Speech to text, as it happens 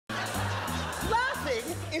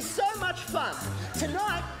Laughing is so much fun.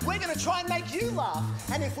 Tonight, we're going to try and make you laugh.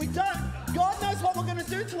 And if we don't, God knows what we're going to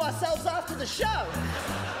do to ourselves after the show.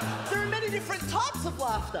 There are many different types of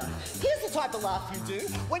laughter. Here's the type of laugh you do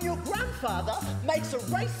when your grandfather makes a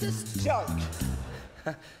racist joke.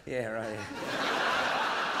 Yeah, right.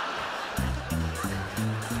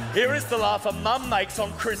 Here is the laugh a mum makes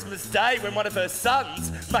on Christmas Day when one of her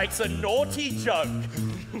sons makes a naughty joke.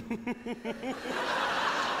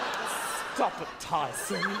 Stop it,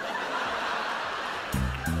 Tyson.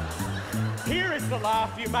 Here is the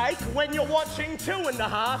laugh you make when you're watching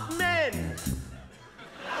 2.5 Men.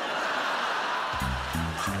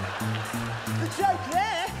 The joke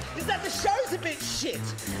there is that the show's a bit shit.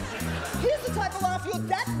 Here's the type of laugh your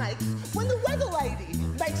dad makes when the weather lady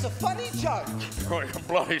makes a funny joke. Oh, you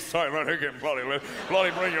bloody sailor, again, bloody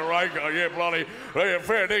bring your raincoat, yeah, bloody,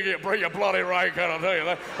 fair dingy, bring your bloody raincoat, I'll tell you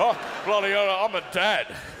that. Oh, bloody, I'm a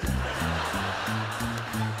dad.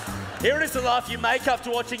 Here it is the laugh you make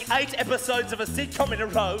after watching 8 episodes of a sitcom in a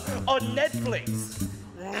row on Netflix.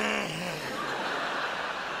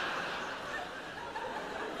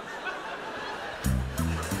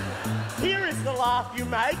 Here is the laugh you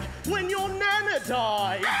make when your nana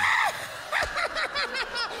dies.